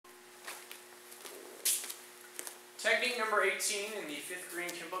Technique number 18 in the 5th green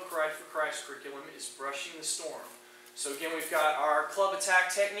Kenpo Karate for Christ curriculum is brushing the storm. So again, we've got our club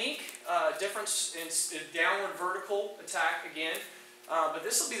attack technique, difference in downward vertical attack again, but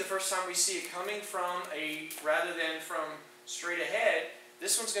this will be the first time we see it coming from rather than from straight ahead,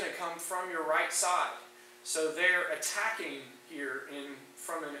 this one's going to come from your right side. So they're attacking here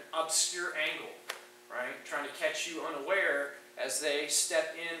from an obscure angle, right? Trying to catch you unaware as they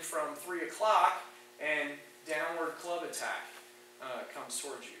step in from 3 o'clock and downward club attack comes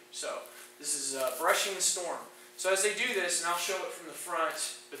towards you. So this is brushing the storm. So as they do this, and I'll show it from the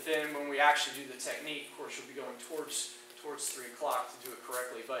front, but then when we actually do the technique, of course you'll be going towards 3 o'clock to do it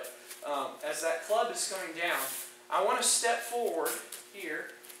correctly. But as that club is coming down, I want to step forward here.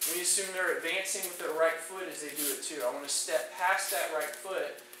 We assume they're advancing with their right foot as they do it too. I want to step past that right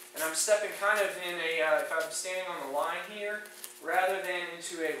foot, and I'm stepping kind of in if I'm standing on the line here, rather than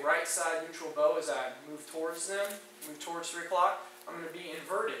into a right side neutral bow as I move towards them, move towards 3 o'clock, I'm going to be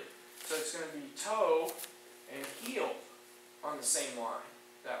inverted. So it's going to be toe and heel on the same line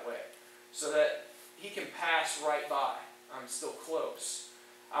that way, so that he can pass right by. I'm still close.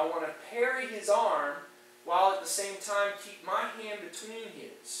 I want to parry his arm while at the same time keep my hand between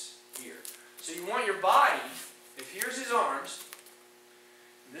his here. So you want your body, if here's his arms,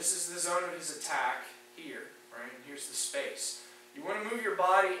 and this is the zone of his attack here, right? And here's the space. You want to move your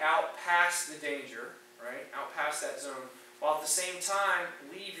body out past the danger, right? Out past that zone, while at the same time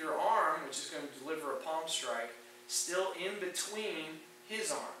leave your arm, which is going to deliver a palm strike, still in between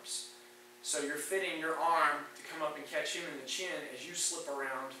his arms. So you're fitting your arm to come up and catch him in the chin as you slip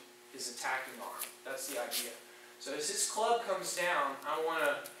around his attacking arm. That's the idea. So as his club comes down, I want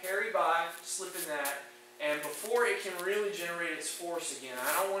to parry by, slip in that, and before it can really generate its force again,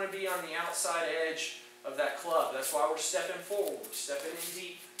 I don't want to be on the outside edge of that club. That's why we're stepping forward. We're stepping in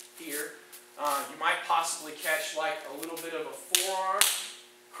deep here. You might possibly catch like a little bit of a forearm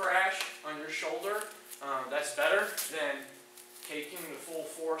crash on your shoulder. That's better than taking the full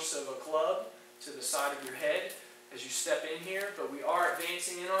force of a club to the side of your head as you step in here. But we are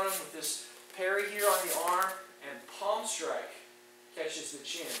advancing in on him with this parry here on the arm, and palm strike catches the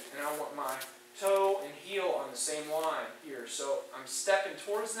chin. And I want my toe and heel on the same line here. So I'm stepping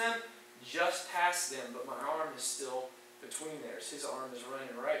towards them, just past them, but my arm is still between theirs. His arm is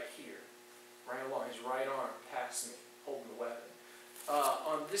running right here, right along his right arm, past me, holding the weapon.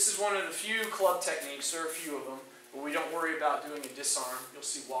 This is one of the few club techniques. There are a few of them, but we don't worry about doing a disarm. You'll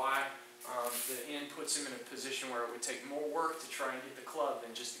see why. The end puts him in a position where it would take more work to try and get the club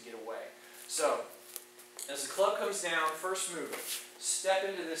than just to get away. So, as the club comes down, first move, step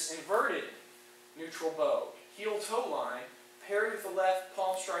into this inverted neutral bow, heel-toe line, parry with the left,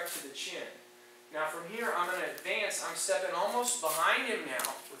 palm strike to the chin. Now from here, I'm going to advance. I'm stepping almost behind him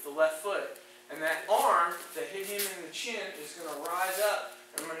now with the left foot, and that arm that hit him in the chin is going to rise up.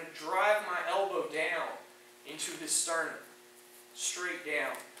 I'm going to drive my elbow down into his sternum, straight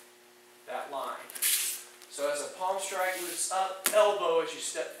down that line. So as a palm strike lifts up, elbow as you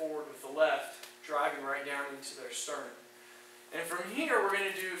step forward with the left, driving right down into their sternum. And from here, we're going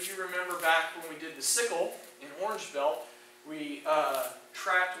to do, if you remember back when we did the sickle in orange belt, we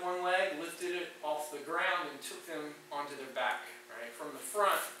trapped one leg, lifted it off the ground, and took them onto their back. Right? From the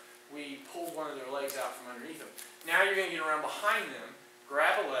front, we pulled one of their legs out from underneath them. Now you're going to get around behind them,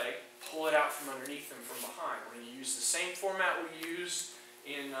 grab a leg, pull it out from underneath them from behind. We're going to use the same format we used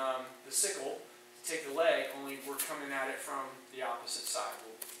in the sickle to take the leg, only we're coming at it from the opposite side.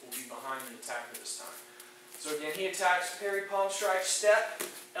 We'll be behind the attacker this time. So again, he attacks, parry, palm strike, step,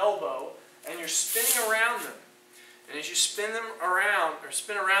 elbow, and you're spinning around them. And as you spin them around, or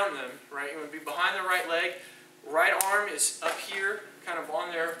spin around them, right, you're going to be behind the right leg. Right arm is up here, kind of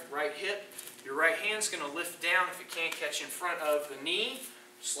on their right hip. Your right hand's going to lift down, if it can't catch in front of the knee,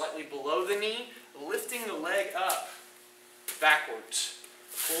 slightly below the knee, lifting the leg up backwards.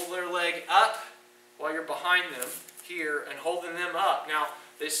 Pull their leg up while you're behind them here and holding them up. Now,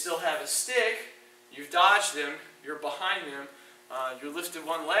 they still have a stick. You've dodged them. You're behind them. You lifted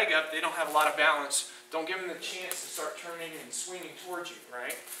one leg up. They don't have a lot of balance. Don't give them the chance to start turning and swinging towards you,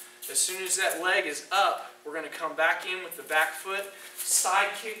 right? As soon as that leg is up, we're going to come back in with the back foot, side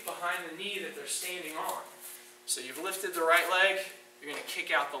kick behind the knee that they're standing on. So you've lifted the right leg. You're going to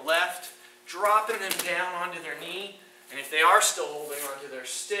kick out the left, dropping them down onto their knee. And if they are still holding onto their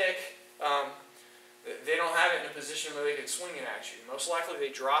stick, they don't have it in a position where they can swing it at you. Most likely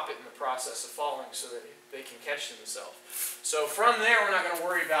they drop it in the process of falling so that they can catch themselves. So from there, we're not going to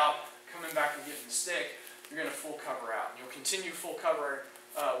worry about coming back and getting the stick. You're going to full cover out. You'll continue full cover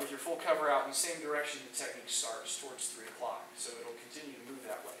with your full cover out in the same direction the technique starts, towards 3 o'clock. So it'll continue to move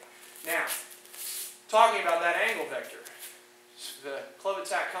that way. Now, talking about that angle vector. The club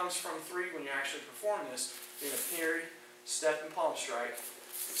attack comes from 3 when you actually perform this. Doing a parry, step, and palm strike.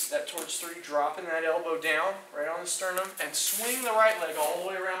 Step towards 3, dropping that elbow down right on the sternum, and swing the right leg all the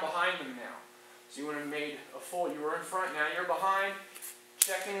way around behind them now. So you would have made a full, you were in front, now you're behind,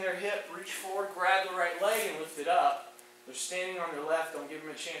 checking their hip, reach forward, grab the right leg and lift it up. They're standing on their left, don't give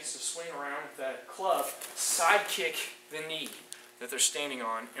them a chance to swing around with that club. Side kick the knee that they're standing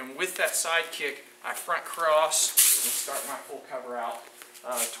on, and with that side kick, I front cross and start my full cover out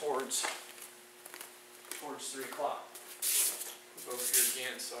towards 3 o'clock. Move over here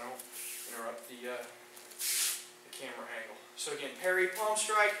again so I don't interrupt the camera angle. So again, parry, palm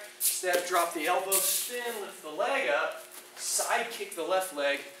strike, step, drop the elbow, spin, lift the leg up, side kick the left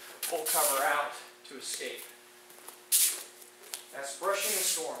leg, full cover out to escape. That's brushing the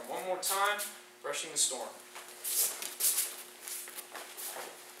storm. One more time, brushing the storm.